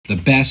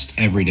The best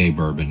everyday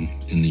bourbon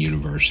in the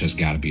universe has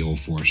got to be Old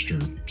Forester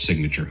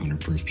Signature 100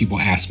 Proof. People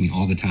ask me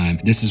all the time.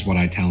 This is what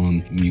I tell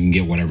them. You can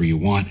get whatever you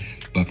want,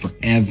 but for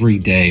every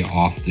day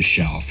off the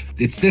shelf,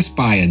 it's this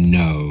by a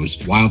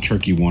nose, Wild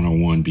Turkey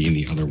 101 being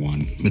the other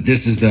one. But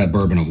this is the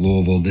bourbon of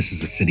Louisville. This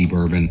is a city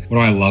bourbon. What do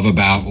I love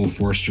about Old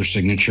Forester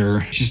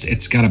Signature?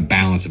 It's got a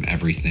balance of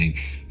everything.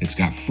 It's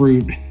got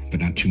fruit,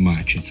 but not too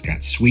much. It's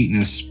got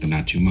sweetness, but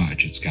not too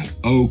much. It's got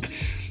oak,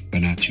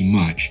 but not too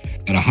much.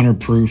 At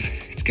 100 proof,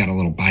 it's got a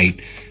little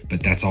bite,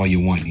 but that's all you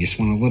want. You just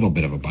want a little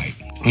bit of a bite.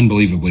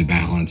 Unbelievably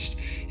balanced.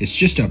 It's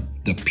just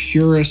the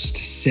purest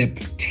sip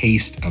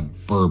taste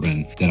of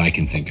bourbon that I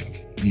can think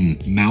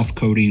of. Mouth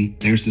coating,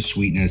 there's the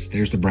sweetness,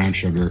 there's the brown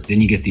sugar,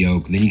 then you get the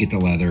oak, then you get the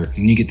leather,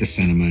 then you get the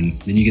cinnamon,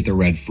 then you get the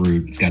red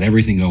fruit. It's got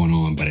everything going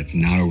on, but it's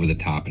not over the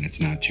top and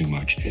it's not too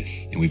much.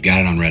 And we've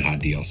got it on Red Hot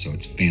Deal, so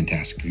it's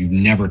fantastic. If you've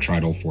never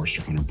tried Old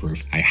Forester 100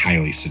 Proof, I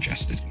highly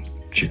suggest it.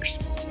 Cheers.